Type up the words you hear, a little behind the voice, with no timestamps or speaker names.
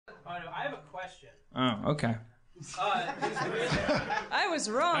Oh, no, I have a question. Oh, okay. I was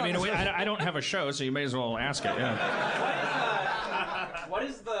wrong. I mean, I don't have a show, so you may as well ask it. Yeah. What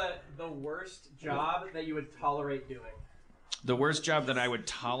is the worst job that you would tolerate doing? The worst job that I would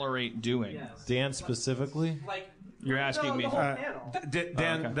tolerate doing. Yes. Dan specifically? Like You're asking me. the whole panel.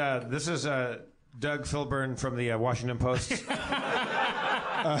 Dan, okay. This is Doug Filburn from the Washington Post.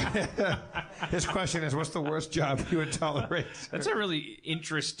 His question is, what's the worst job you would tolerate? That's a really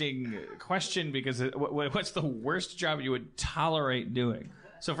interesting question because what's the worst job you would tolerate doing?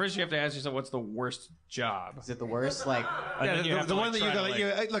 So first you have to ask yourself, what's the worst job? Is it the worst? Like, the one that you go.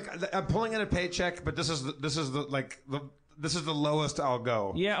 Look, I'm pulling in a paycheck, but this is the lowest I'll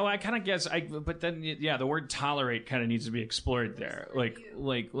go. Yeah, well, I kind of guess. But then, the word tolerate kind of needs to be explored there. Well,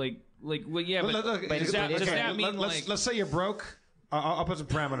 yeah, but does that mean let's say you're broke. I'll put some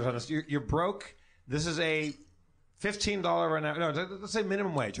parameters on this. You're broke. This is a $15 an hour. No, let's say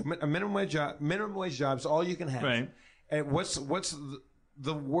minimum wage. A minimum wage job. Minimum wage job's all you can have. Right. And what's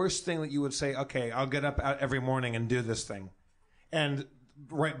the worst thing that you would say? Okay, I'll get up every morning and do this thing. And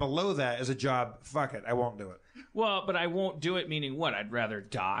right below that is a job. Fuck it, I won't do it. Well, but I won't do it. Meaning what? I'd rather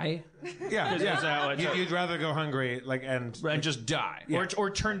die. Yeah. You'd rather go hungry, and just die, yeah. or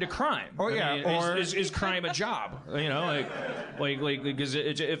turn to crime. Is crime a job? Because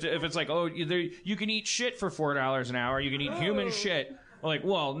if it's like, oh, you can eat shit for $4 an hour, you can eat human shit. Like,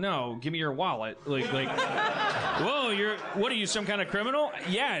 well, no, give me your wallet. Whoa, what are you, some kind of criminal?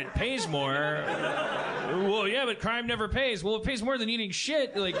 Yeah, it pays more. Well, yeah, but crime never pays. Well, it pays more than eating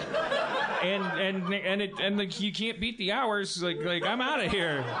shit. You can't beat the hours. I'm out of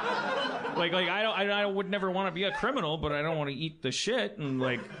here. I would never want to be a criminal, but I don't want to eat the shit. And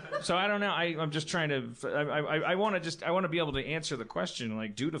so I don't know. I'm just trying to. I want to be able to answer the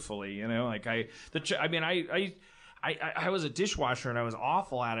question dutifully. I was a dishwasher and I was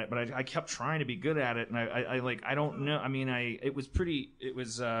awful at it, but I kept trying to be good at it, and I don't know. I mean, if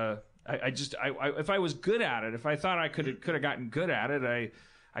I was good at it, if I thought I could have gotten good at it,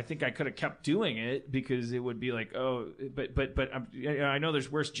 I think I could have kept doing it because it would be but I know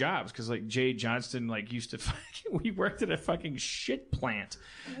there's worse jobs because Jay Johnston used to he worked at a fucking shit plant.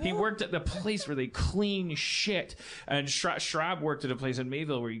 He worked at the place where they clean shit, and Schraub worked at a place in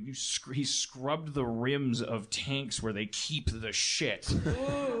Mayville where he scrubbed the rims of tanks where they keep the shit.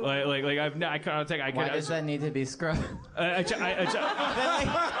 I kind of think I could. Why does that need to be scrubbed?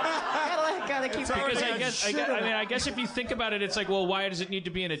 Gotta keep because I guess if you think about it, it's well, why does it need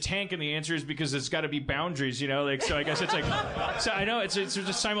to be in a tank? And the answer is because there's got to be boundaries, so I guess it's so I know it's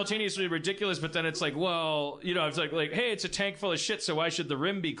just simultaneously ridiculous, but then it's well, it's hey, it's a tank full of shit, so why should the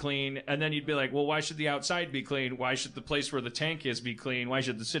rim be clean? And then you'd be well, why should the outside be clean? Why should the place where the tank is be clean? Why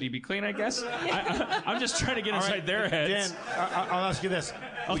should the city be clean? I guess I'm just trying to get inside their heads. Dan, I'll ask you this.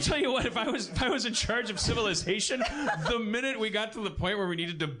 I'll tell you what, if I was in charge of civilization, the minute we got to the point where we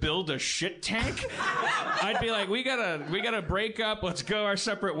needed to build a shit tank, I'd be we gotta break up. Let's go our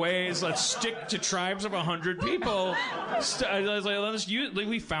separate ways. Let's stick to tribes of 100 people.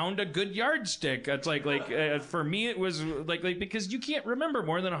 We found a good yardstick. It's for me, it was because you can't remember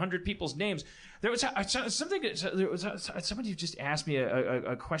more than 100 people's names. There was something. Somebody just asked me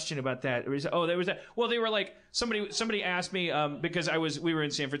a question about that. There was that. Well, they were somebody asked me because we were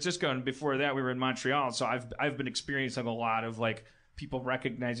in San Francisco, and before that we were in Montreal. So I've been experiencing a lot of people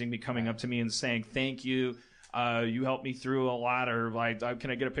recognizing me, coming up to me and saying thank you. You helped me through a lot, or can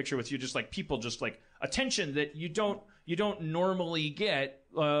I get a picture with you? Just people, just attention that you don't normally get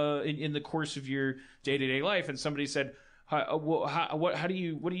in the course of your day-to-day life. And somebody said, what do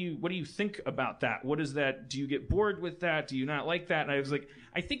you think about that? What is that? Do you get bored with that? Do you not like that? And I was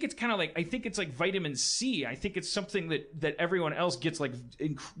I think it's kind of I think it's like vitamin C. I think it's something that everyone else gets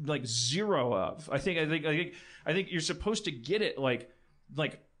zero of. I think you're supposed to get it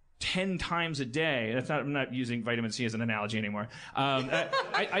 10 times a day. I'm not using vitamin C as an analogy anymore.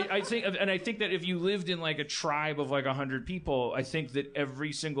 I think that if you lived in a tribe of 100 people, I think that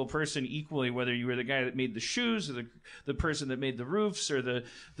every single person equally, whether you were the guy that made the shoes or the person that made the roofs or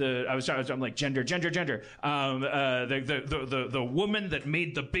I'm gender. The woman that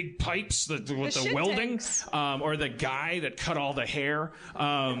made the big pipes with the welding, or the guy that cut all the hair.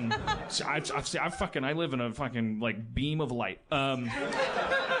 I live in a fucking beam of light.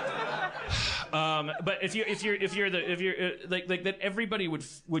 But if you're that everybody would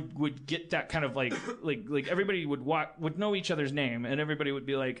get that kind of everybody would know each other's name, and everybody would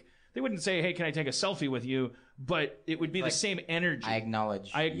be they wouldn't say, hey, can I take a selfie with you? But it would be the same energy. I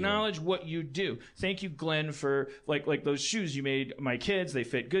acknowledge what you do. Thank you, Glenn, for like those shoes you made my kids. They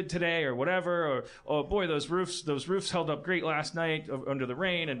fit good today, or whatever. Or oh boy, those roofs held up great last night under the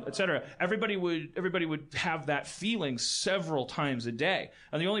rain, and etc. Everybody would have that feeling several times a day,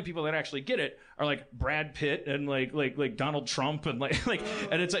 and the only people that actually get it are like Brad Pitt and like Donald Trump and like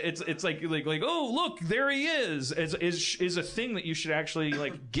and it's like oh look, there he is a thing that you should actually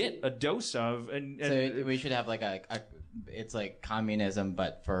like get a dose of, and so we should have like it's like communism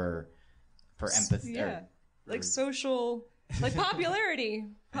but for empathy. Yeah, like social, like popularity,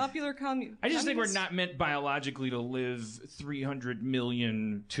 popular commun. I just think we're not meant biologically to live 300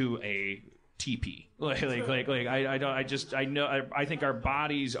 million to a TP. I think our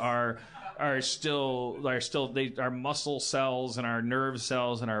bodies are muscle cells and our nerve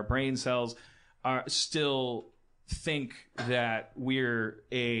cells and our brain cells are still think that we're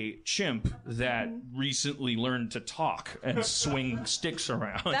a chimp that recently learned to talk and swing sticks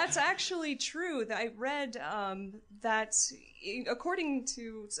around. That's actually true. I read that according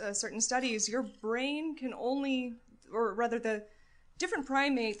to certain studies, your brain can only, or rather the different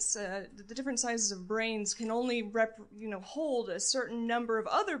primates, the different sizes of brains can only hold a certain number of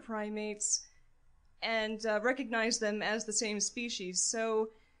other primates and recognize them as the same species.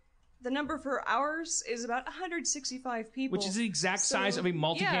 So the number for ours is about 165 people. Which is the exact size of a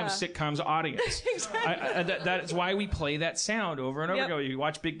multicam sitcom's audience. Exactly. That's why we play that sound over and over again. You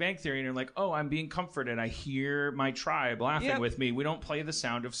watch Big Bang Theory and you're like, oh, I'm being comforted. I hear my tribe laughing with me. We don't play the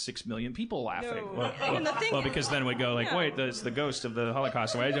sound of 6 million people laughing. No. Well, because then we go like, wait, that's the ghost of the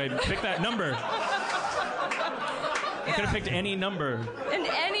Holocaust. Why did I pick that number? I could have picked any number. And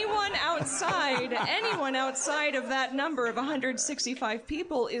anyone outside of that number of 165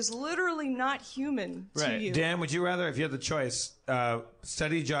 people is literally not human to you. Dan, would you rather, if you had the choice,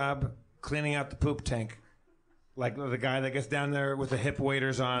 steady job cleaning out the poop tank, like the guy that gets down there with the hip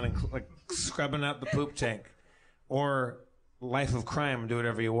waders on and like scrubbing out the poop tank, or life of crime, do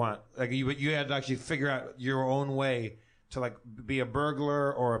whatever you want? Like you had to actually figure out your own way to like be a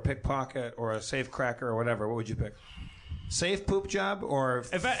burglar or a pickpocket or a safe cracker or whatever. What would you pick? Safe poop job or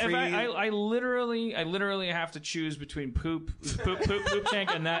free? I literally have to choose between poop tank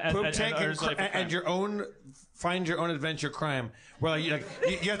and that poop tank and your own find your own adventure crime. Well, you have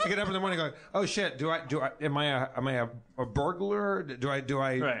to get up in the morning and go, oh shit, am I a burglar? Do I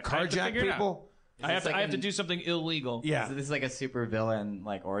carjack people? I have to do something illegal. Yeah. So this is like a super villain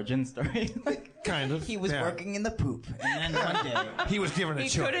like origin story. Kind of. He was working in the poop, and then one day he was given a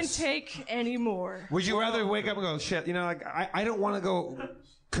choice. He couldn't take any more. Would you rather wake up and go, shit, I don't want to go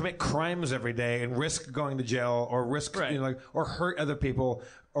commit crimes every day and risk going to jail or risk or hurt other people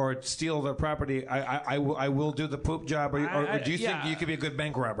or steal their property. I will do the poop job. Or do you think you could be a good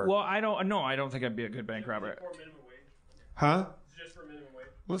bank robber? Well, I don't think I'd be a good bank robber. Huh?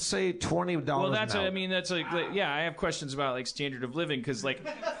 Let's say $20. Well, that's I have questions about like standard of living because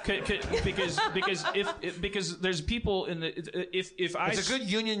there's people in the if I it's a good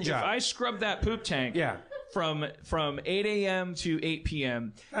union job. If I scrub that poop tank from 8 a.m. to 8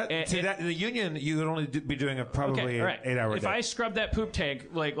 p.m. The union you would only be doing probably 8 hours. If I scrub that poop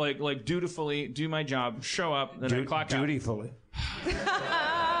tank like dutifully, do my job, show up, then I clock out. Dutifully.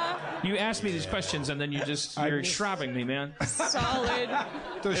 You asked me these questions and then you're shrobbing me, man. Solid.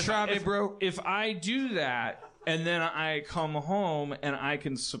 Bro. If I do that and then I come home and I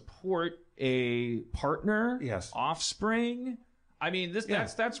can support a partner, offspring. I mean,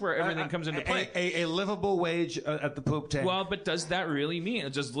 that's where everything comes into play. A livable wage at the poop tank. Well, but does that really mean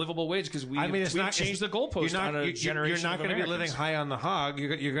it's just livable wage? Because we've changed the goalpost on a generation. You're not going to be living high on the hog.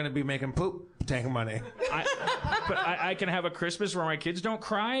 You're going to be making poop tank money. But I can have a Christmas where my kids don't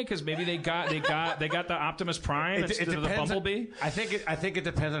cry because maybe they got the Optimus Prime instead of the Bumblebee. I think it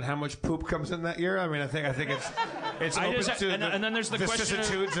depends on how much poop comes in that year. I mean, I think it's open to and then there's the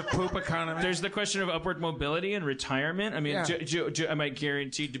vicissitudes of poop economy. There's the question of upward mobility and retirement. I mean, am I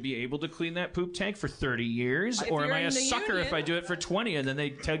guaranteed to be able to clean that poop tank for 30 years, or am I a sucker if I do it for 20 and then they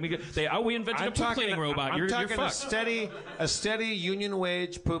tell me we invented a poop cleaning robot? You're fucked. A steady union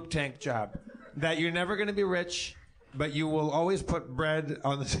wage poop tank job that you're never going to be rich, but you will always put bread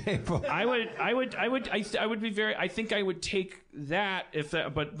on the table. I think I would take that if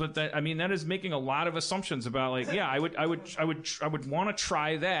that, but that, I mean, that is making a lot of assumptions about like, I would want to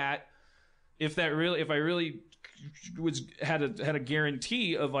try that if I really had a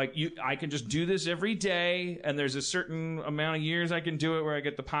guarantee of like I can just do this every day, and there's a certain amount of years I can do it where I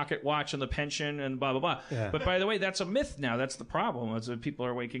get the pocket watch and the pension and blah blah blah. Yeah. But by the way, that's a myth now. That's the problem. That's what people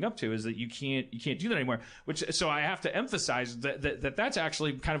are waking up to, is that you can't do that anymore. So I have to emphasize that's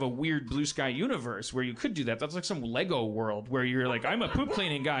actually kind of a weird blue sky universe where you could do that. That's like some Lego world where you're like, I'm a poop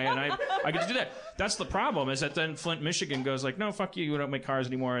cleaning guy and I get to do that. That's the problem, is that then Flint, Michigan goes like, no, fuck you, you don't make cars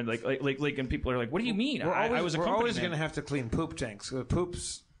anymore, and like and people are like, what do you mean? I was a we're company always man. going to have to clean poop tanks. The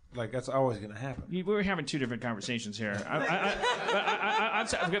poops, like, that's always going to happen. We're having two different conversations here.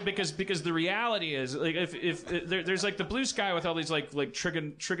 Because the reality is, like, if there's like the blue sky with all these like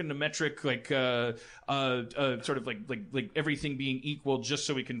trigonometric sort of like everything being equal, just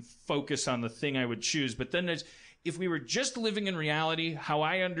so we can focus on the thing I would choose. But then there's, if we were just living in reality, how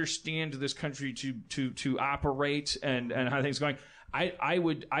I understand this country to operate and how things are going, I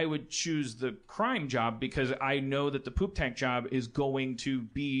would choose the crime job, because I know that the poop tank job is going to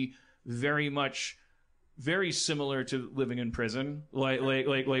be very similar to living in prison, like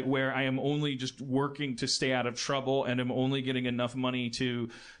where I am only just working to stay out of trouble and am only getting enough money to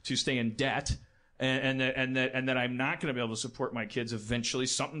stay in debt. And that I'm not going to be able to support my kids eventually.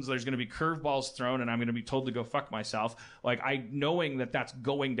 There's going to be curveballs thrown, and I'm going to be told to go fuck myself. Like, knowing that that's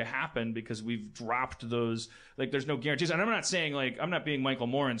going to happen, because we've dropped those. Like, there's no guarantees. And I'm not saying, like, I'm not being Michael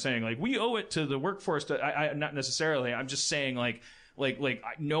Moore and saying like we owe it to the workforce. I not necessarily. I'm just saying like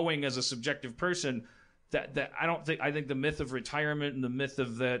knowing as a subjective person that I think the myth of retirement and the myth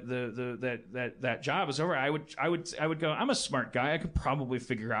of that job is over. I would go, I'm a smart guy. I could probably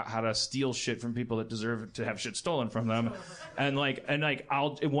figure out how to steal shit from people that deserve to have shit stolen from them. and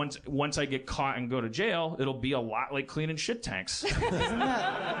I'll once I get caught and go to jail, it'll be a lot like cleaning shit tanks. Isn't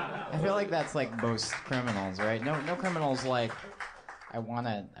that? I feel like that's like most criminals, right? No criminals like, I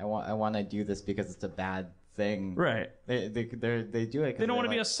wanna do this because it's a bad thing. Right. They do it. They don't want to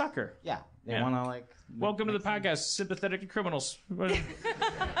be a sucker. Yeah. They Yeah. want to like. Welcome to the podcast, Sympathetic to Criminals.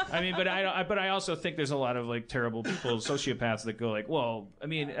 I mean, but I also think there's a lot of like terrible people, sociopaths, that go like, well, I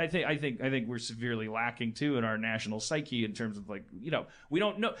mean, I think we're severely lacking too in our national psyche in terms of like, we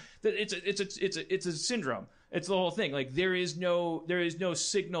don't know that it's a syndrome. It's the whole thing. Like, there is no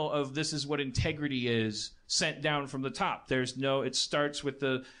signal of this is what integrity is sent down from the top. It starts with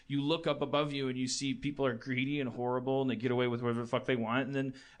you look up above you and you see people are greedy and horrible and they get away with whatever the fuck they want,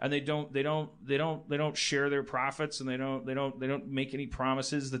 and they don't share their profits, and they don't make any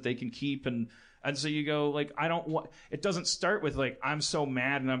promises that they can keep, and so you go like, it doesn't start with like, I'm so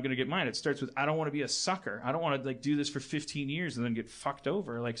mad and I'm going to get mine. It starts with, I don't want to be a sucker. I don't want to like do this for 15 years and then get fucked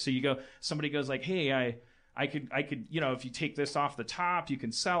over. Like, so somebody goes like, hey, I could, if you take this off the top, you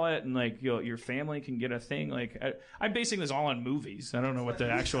can sell it, and like your family can get a thing. Like, I'm basing this all on movies. I don't know what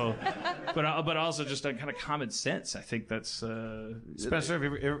the actual, but also just on kind of common sense. I think that's. Spencer, have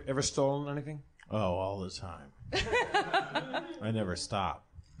you ever stolen anything? Oh, all the time. I never stop.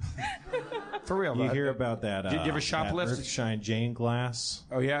 For real? You hear about that? Did you ever shoplift? That Earthshine Jane glass.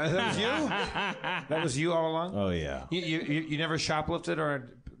 Oh yeah, that was you. That was you all along. Oh yeah. You never shoplifted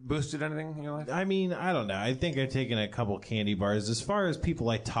or boosted anything in your life? I mean, I don't know. I think I've taken a couple candy bars. As far as people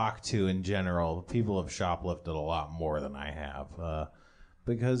I talk to in general, people have shoplifted a lot more than I have,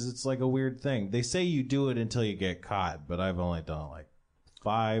 because it's like a weird thing. They say you do it until you get caught, but I've only done it like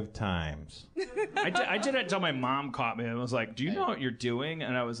 5 times. I did it until my mom caught me and was like, do you know what you're doing?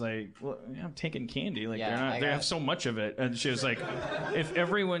 And I was like, well, yeah, I'm taking candy. Like, they have so much of it. And she was like, if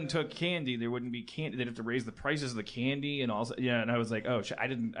everyone took candy, there wouldn't be candy. They'd have to raise the prices of the candy and all. Yeah. And I was like, oh, I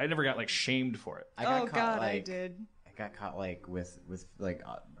never got like shamed for it. I did. I got caught like with like.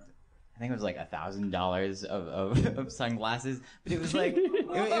 I think it was like $1,000 of sunglasses, but it was like it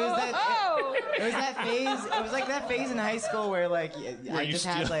was that phase. It was like that phase in high school where like I just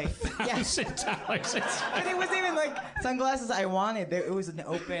had like $1,000. But it wasn't even like sunglasses I wanted. It was an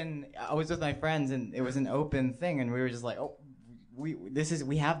open. I was with my friends and it was an open thing, and we were just like, oh,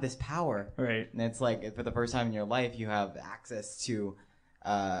 we have this power, right? And it's like for the first time in your life, you have access to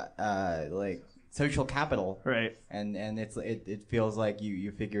like social capital, right? And it feels like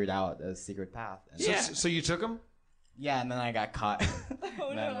you figured out a secret path. So you took them? Yeah, and then I got caught.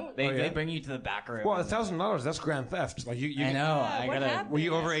 Oh no! They bring you to the back room. Well, $1,000—that's grand theft. Like you. I know. Yeah, what happened? Were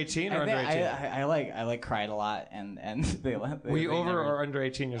you over 18 or under 18? I cried a lot, and they were you over or under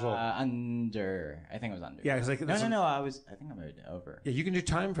 18 years old? Under. I think I was under. Yeah, it's like no. I think I'm over. Yeah, you can do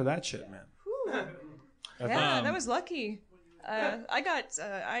time for that shit, man. Yeah, that was lucky.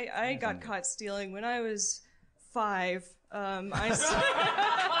 I got caught stealing when I was 5. I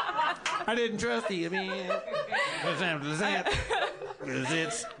didn't trust you, man.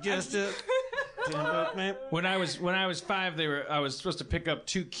 It's just a When I was 5, I was supposed to pick up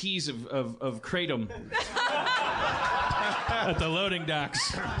 2 keys of Kratom at the loading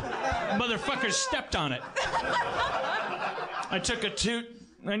docks. Motherfuckers stepped on it. I took a toot.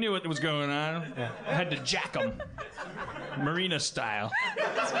 I knew what was going on. I had to jack them, Marina style.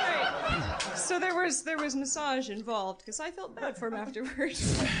 That's right. So there was massage involved because I felt bad for him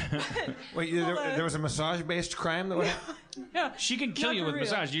afterwards. Wait, there was a massage-based crime that was. Yeah, She can kill not you for with real.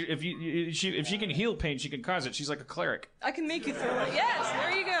 massage. If she can heal pain, she can cause it. She's like a cleric. I can make you throw it. Yes,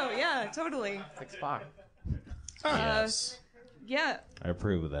 there you go. Yeah, totally. Like Spock. Yes. Yeah, I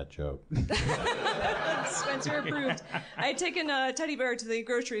approve of that joke. Spencer approved. I had taken a teddy bear to the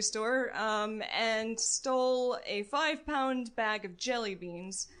grocery store and stole a 5-pound bag of jelly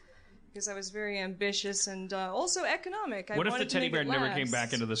beans because I was very ambitious and also economic. What if the wanted to teddy make bear it never last. came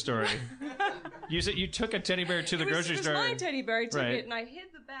back into the story? You said you took a teddy bear to the grocery store. It was my teddy bear. I took Right. it and I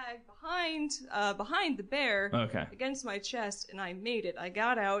hid the bag behind the bear against my chest, and I made it. I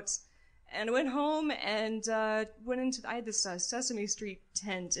got out. And I went home and I had this Sesame Street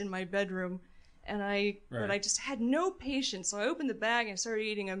tent in my bedroom, and but I just had no patience. So I opened the bag and I started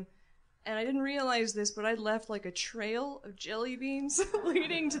eating them, and I didn't realize this, but I'd left like a trail of jelly beans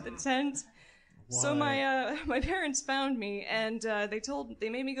leading to the tent. So my parents found me, and they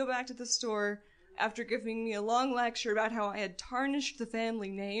made me go back to the store after giving me a long lecture about how I had tarnished the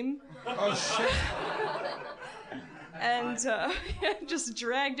family name. Oh shit! And just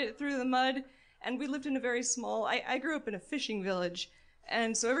dragged it through the mud. And we lived in a very small. I grew up in a fishing village,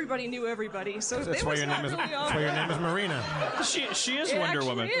 and so everybody knew everybody. So That's it why was your not name is. really That's why your name is Marina. She is It Wonder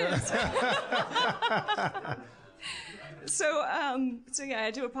actually Woman. is. So yeah, I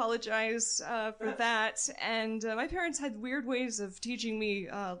had to apologize for that. And my parents had weird ways of teaching me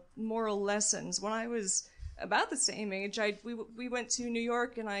moral lessons. When I was about the same age, we went to New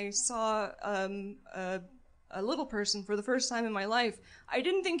York, and I saw a little person for the first time in my life. I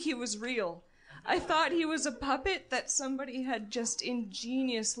didn't think he was real. I thought he was a puppet that somebody had just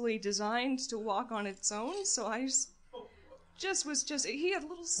ingeniously designed to walk on its own. So I he had a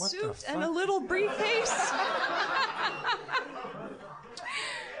little suit and a little briefcase.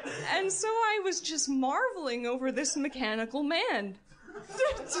 And so I was just marveling over this mechanical man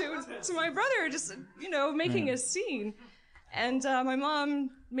to my brother, just, making a scene. And my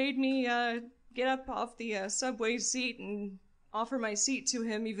mom made me get up off the subway seat and offer my seat to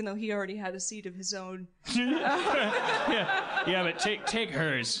him, even though he already had a seat of his own. Yeah, but take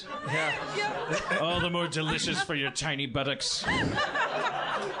hers. Yeah. All the more delicious for your tiny buttocks.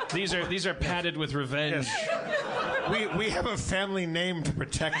 These are padded with revenge. We have a family name to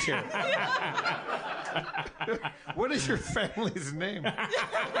protect you. What is your family's name?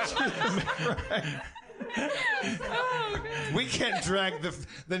 Oh, God. We can't drag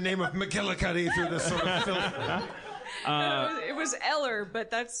the name of McGillicuddy through this sort of filth. It was Eller, but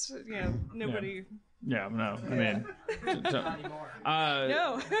that's, nobody... Yeah, no, I mean...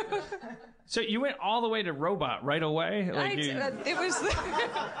 No. So you went all the way to robot right away? It was the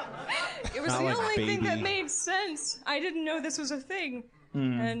Not like only thing that baby. made sense. I didn't know this was a thing.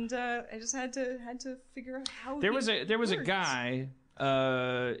 And I just had to figure out how There was a worked. guy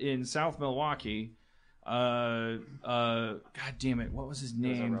in South Milwaukee. God damn it! What was his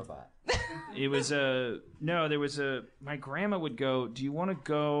name? It was a robot. It was my grandma would go, do you want to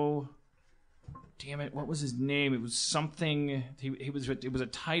go? Damn it! What was his name? It was something. It was a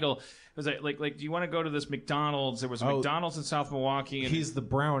title. It was like do you want to go to this McDonald's? There was a McDonald's in South Milwaukee. And He's the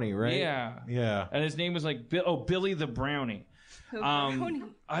brownie, right? Yeah. Yeah. And his name was like Billy the Brownie. Brownie.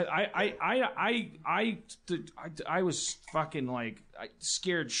 I was fucking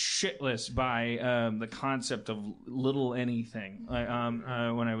scared shitless by the concept of little anything.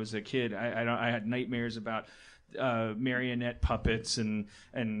 When I was a kid, I had nightmares about marionette puppets and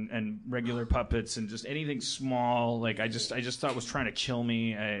regular puppets and just anything small. I just thought was trying to kill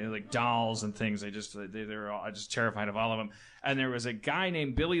me. Like dolls and things. I just terrified of all of them. And there was a guy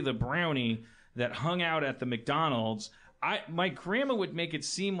named Billy the Brownie that hung out at the McDonald's. My grandma would make it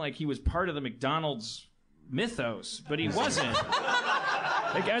seem like he was part of the McDonald's mythos, but he wasn't.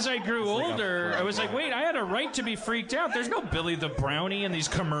 As I grew older, I was like, wait, I had a right to be freaked out. There's no Billy the Brownie in these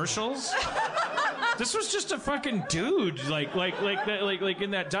commercials. This was just a fucking dude, like in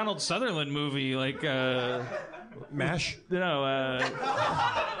that Donald Sutherland movie, MASH?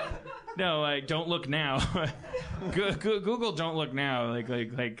 No, Don't Look Now. Google Don't Look Now. But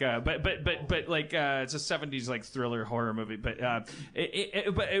it's a '70s thriller horror movie. But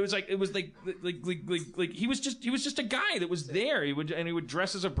it was like he was just a guy that was there. He would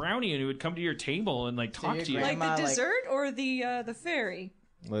dress as a brownie and he would come to your table and talk to you. Like the dessert or the fairy?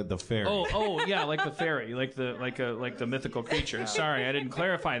 Like the fairy. Oh, yeah, like the fairy, like the mythical creature. Sorry, I didn't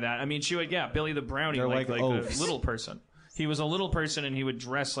clarify that. I mean, she would, Billy the Brownie, They're like a oafs. little person. He was a little person, and he would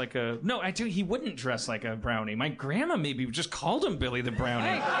dress like a. No, he wouldn't dress like a brownie. My grandma maybe just called him Billy the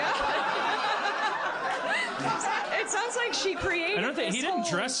Brownie. It sounds like she created. I don't think he didn't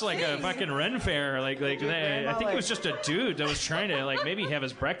dress like a fucking Ren Fair. Like I think it was just a dude that was trying to maybe have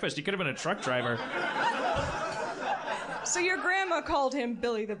his breakfast. He could have been a truck driver. So your grandma called him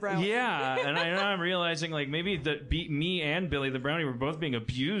Billy the Brownie. Yeah, and I'm realizing maybe that me and Billy the Brownie were both being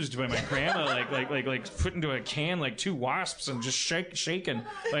abused by my grandma, like put into a can like two wasps and just shaken,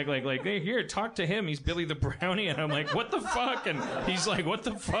 like hey, here, talk to him. He's Billy the Brownie, and I'm like, what the fuck? And he's like, what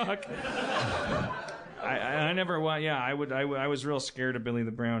the fuck? I never want. Yeah, I was real scared of Billy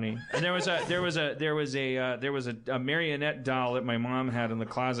the Brownie. And there was a marionette doll that my mom had in the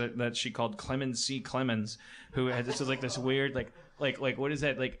closet that she called Clemency Clemens, who had this weird like what is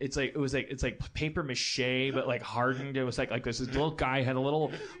that? It's like paper mache but like hardened. It was like this little guy had a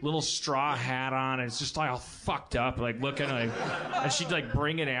little straw hat on, and it's just all fucked up, like looking like, and she'd like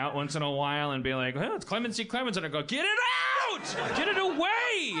bring it out once in a while and be like, well, it's Clemency Clemens, and I go, get it out, get it away.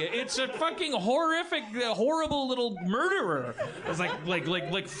 It's a fucking horrific, horrible little murderer. It's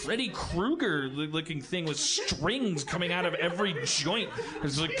like Freddy Krueger looking thing with strings coming out of every joint.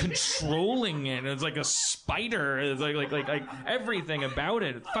 It's like controlling it. It's like a spider. It's like everything about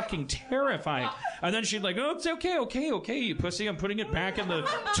it. It's fucking terrifying. And then she'd like, oh, it's okay, you pussy. I'm putting it back in the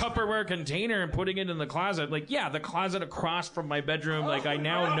Tupperware container and putting it in the closet. Like, yeah, the closet across from my bedroom. Like, I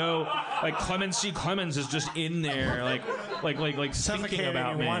now know, like, Clemency Clemens is just in there, like thinking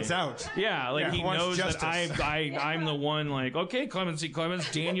about me. Wants out. Yeah, like he knows justice. that I'm the one. Like, okay, Clemency Clemens,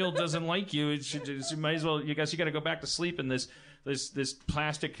 Daniel doesn't like you. You might as well. You guys, you got to go back to sleep in this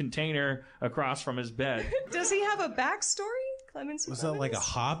plastic container across from his bed. Does he have a backstory, Clemency? Was that like a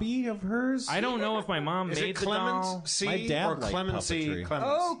hobby of hers? I don't know if my mom Is made it the doll. Clement C My dad or liked Clemency puppetry.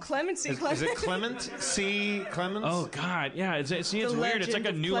 Clemens? Oh, Clemency Clemens. Is it Clement C Clemens? Oh God, yeah. It's weird. It's like Legend a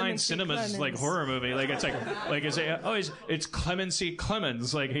of New Line Clemency Cinemas Clemens. like horror movie. Like it's it's Clemency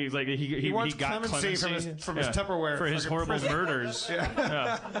Clemens. Like he wants got clemency Clemency from his Tupperware for his fucking horrible prison. murders.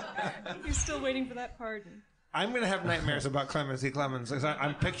 He's still waiting for that pardon. I'm going to have nightmares about Clemency Clemens. 'Cause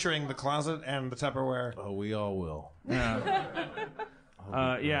I'm picturing the closet and the Tupperware. Oh, we all will. Yeah,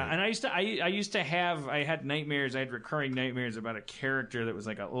 and I had nightmares. I had recurring nightmares about a character that was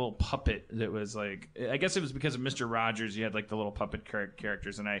like a little puppet that was like, I guess it was because of Mr. Rogers. You had like the little puppet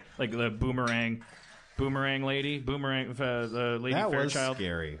characters, and I like the boomerang lady, the Lady That was Fairchild.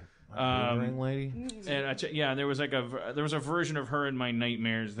 scary. Boomerang lady? And there was a version of her in my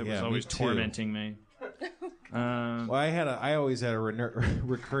nightmares that was Yeah, me always too. tormenting me. Well, I always had a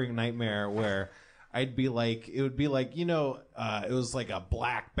recurring nightmare where it would be like, it was like a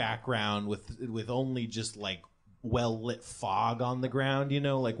black background with only just like well lit fog on the ground,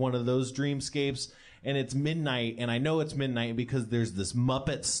 like one of those dreamscapes. And it's midnight, and I know it's midnight because there's this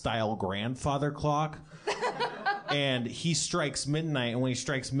Muppet style grandfather clock. And he strikes midnight, and when he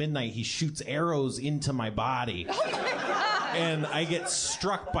strikes midnight, he shoots arrows into my body. And I get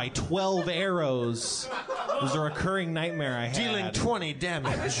struck by 12 arrows. It was a recurring nightmare I had. Dealing 20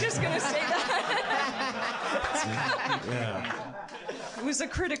 damage. I was just going to say that. Yeah. It was a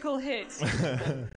critical hit.